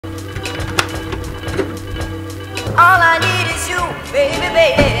All I need is you, baby,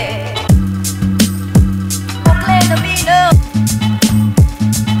 baby. Don't let the beat up.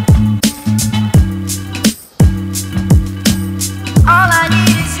 All I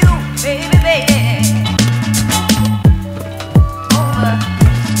need is you, baby, baby. Over.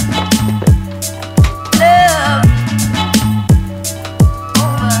 Love.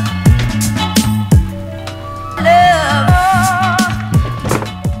 Over. Love.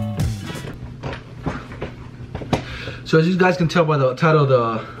 So as you guys can tell by the title of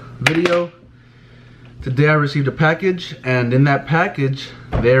the video, today I received a package, and in that package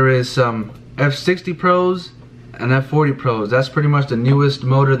there is some F60 Pros and F40 Pros. That's pretty much the newest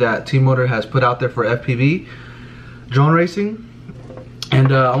motor that tmotor has put out there for FPV drone racing,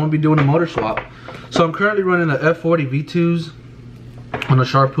 and I'm gonna be doing a motor swap. So I'm currently running the F40 V2s on a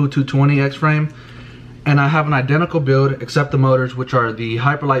Sharpoo 220 X frame, and I have an identical build except the motors, which are the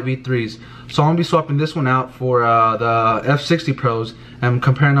Hyperlight V3s. So I'm gonna be swapping this one out for the F60 Pros and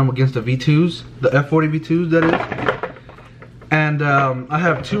comparing them against the V2s, the F40 V2s that is. And I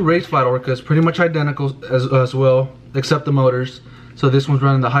have two Raceflight Orcas, pretty much identical as well, except the motors. So this one's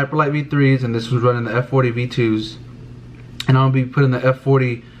running the Hyperlight V3s and this one's running the F40 V2s. And I'm gonna be putting the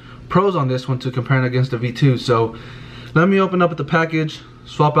F40 Pros on this one to compare it against the V2. So let me open up the package,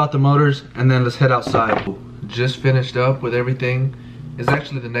 swap out the motors, and then let's head outside. Just finished up with everything. It's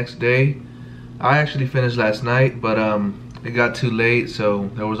actually the next day. I actually finished last night, but it got too late, so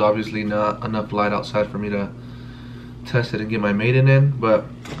there was obviously not enough light outside for me to test it and get my maiden in, but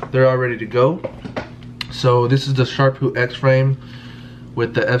they're all ready to go. So this is the Sharpoo X frame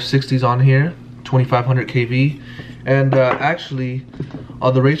with the F60s on here, 2500 kV. And actually,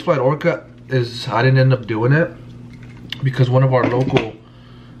 the Raceflight Orca I didn't end up doing it because one of our local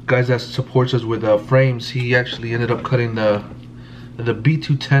guys that supports us with frames, he actually ended up cutting the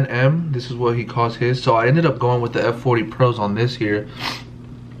B210M. This is what he calls his. So I ended up going with the F40 Pros on this here,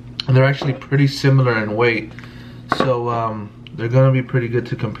 and they're actually pretty similar in weight. So they're gonna be pretty good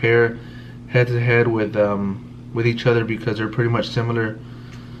to compare head to head with each other because they're pretty much similar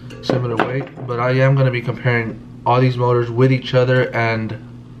weight. But I am gonna be comparing all these motors with each other, and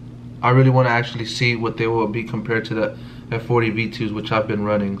I really want to actually see what they will be compared to the F40 V2s, which I've been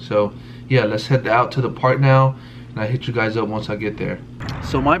running. So yeah, let's head out to the park now, and I'll hit you guys up once I get there.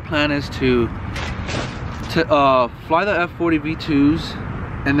 So my plan is to fly the F40 V2s,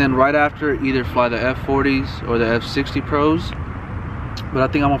 and then right after either fly the F40s or the F60 Pros. But I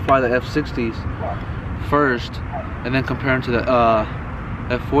think I'm gonna fly the F60s first, and then compare them to the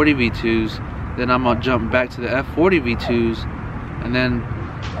F40 V2s. Then I'm gonna jump back to the F40 V2s, and then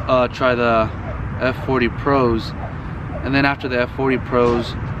try the F40 Pros. And then after the F40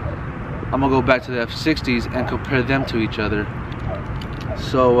 Pros, I'm gonna go back to the F60s and compare them to each other.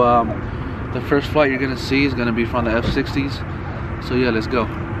 So the first flight you're gonna see is gonna be from the F60s. So yeah, let's go.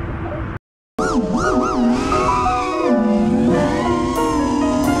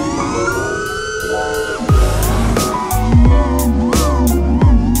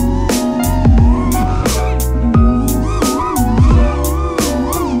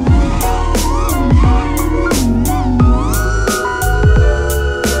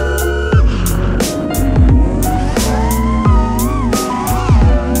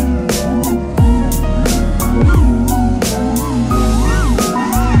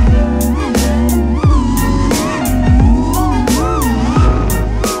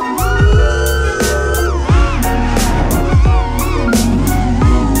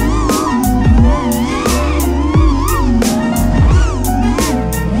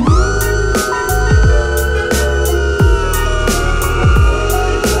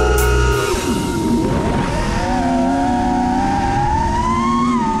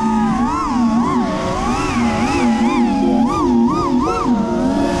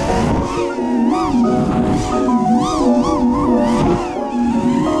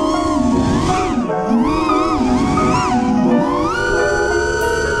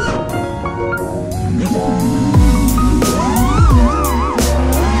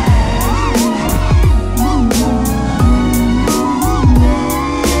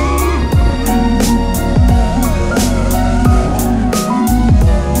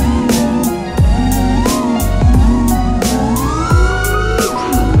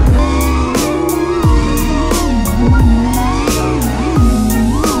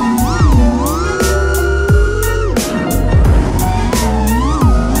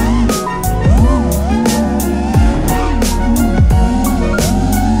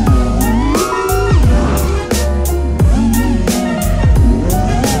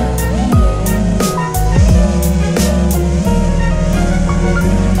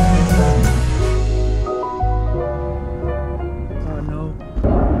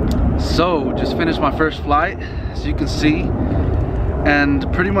 So just finished my first flight, as you can see,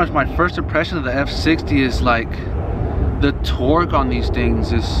 and pretty much my first impression of the F60 is like the torque on these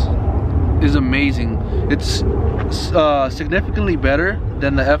things is amazing. It's significantly better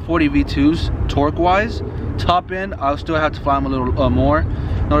than the F40 V2s torque wise. Top end, I'll still have to fly them a little more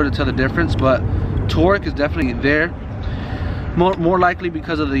in order to tell the difference, but torque is definitely there. More likely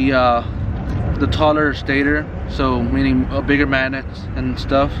because of the taller stator, so meaning bigger magnets and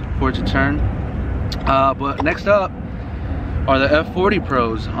stuff for it to turn. But next up are the F40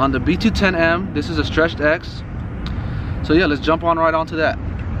 Pros on the B210M. This is a stretched X. So yeah, let's jump on right onto that.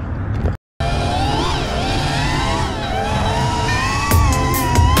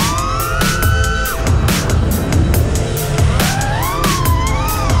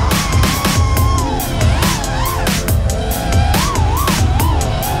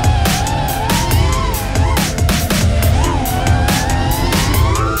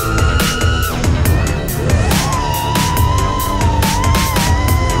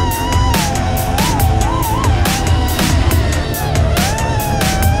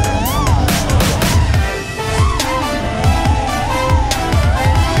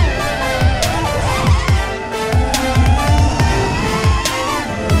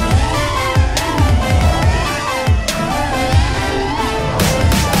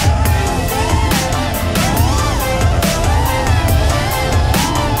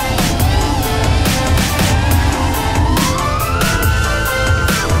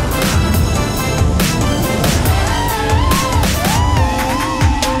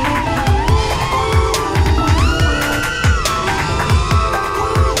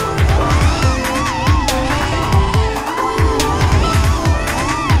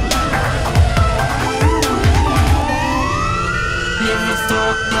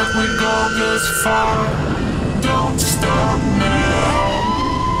 Don't stop now.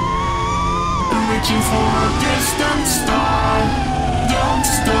 Reaching for a distant star. Don't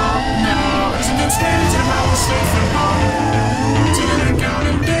stop now. It's a good stage and I was safe and home. Till the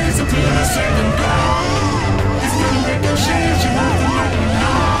counting days until I say them down. It's gonna make no change, you have to let me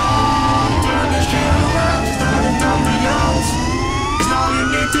know. Turn this shit around, starting down the yards. It's all you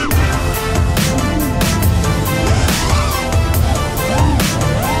need to do.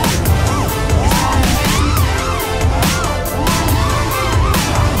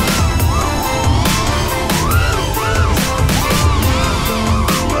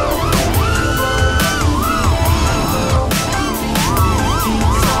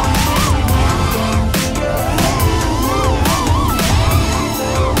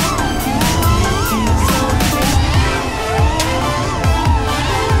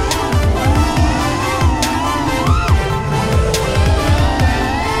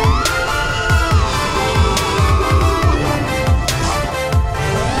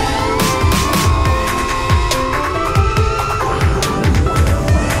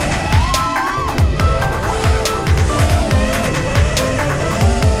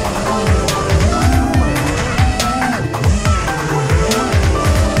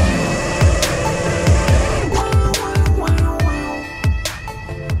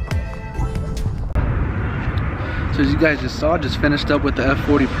 So as you guys just saw, just finished up with the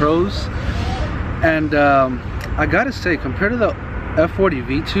F40 Pros, and I gotta say, compared to the F40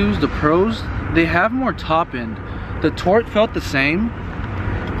 V2s, the Pros, they have more top end. The torque felt the same,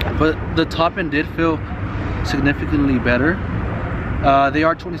 but the top end did feel significantly better. They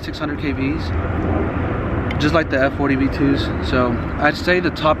are 2600 kVs, just like the F40 V2s. So I'd say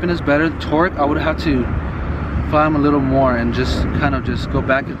the top end is better. The torque, I would have to fly them a little more and just kind of just go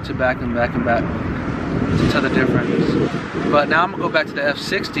back to back and back and back to tell the difference. But now I'm gonna go back to the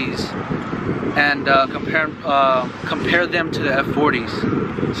F60s and compare them to the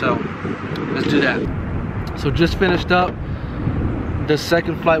F40s. So let's do that. So just finished up the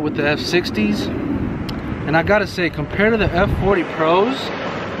second flight with the F60s, and I gotta say, compared to the F40 Pros,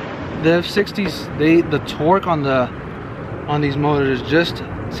 the F60s, the torque on these motors is just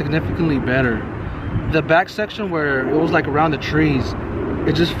significantly better. The back section where it was like around the trees,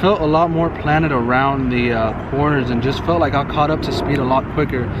 it just felt a lot more planted around the corners, and just felt like I caught up to speed a lot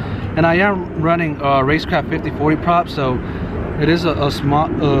quicker. And I am running Racekraft 5040 prop, so it is a small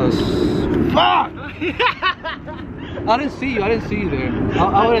fuck! I didn't see you there.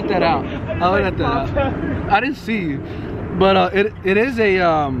 I'll edit that out. I didn't see you, but it is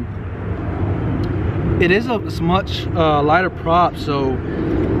a much lighter prop, so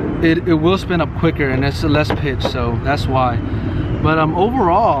it will spin up quicker, and it's less pitch, so that's why. But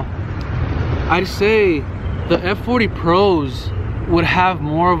overall, I'd say the F40 Pros would have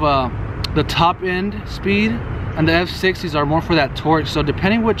more of the top end speed, and the F60s are more for that torque. So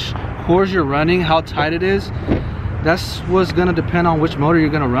depending which cores you're running, how tight it is, that's what's gonna depend on which motor you're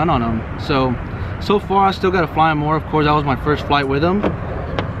gonna run on them. So far I still gotta fly them more. Of course, that was my first flight with them,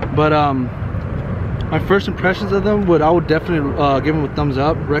 but my first impressions of them, I would definitely give them a thumbs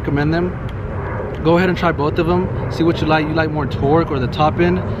up, recommend them. Go ahead and try both of them, see what you like. You like more torque or the top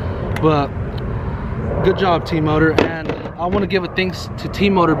end, but good job tmotor. And I want to give a thanks to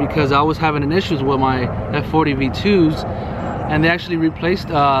tmotor because I was having an issues with my F40 V2s, and they actually replaced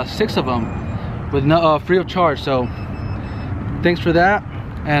 6 of them with no free of charge. So thanks for that,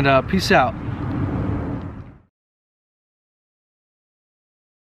 and peace out.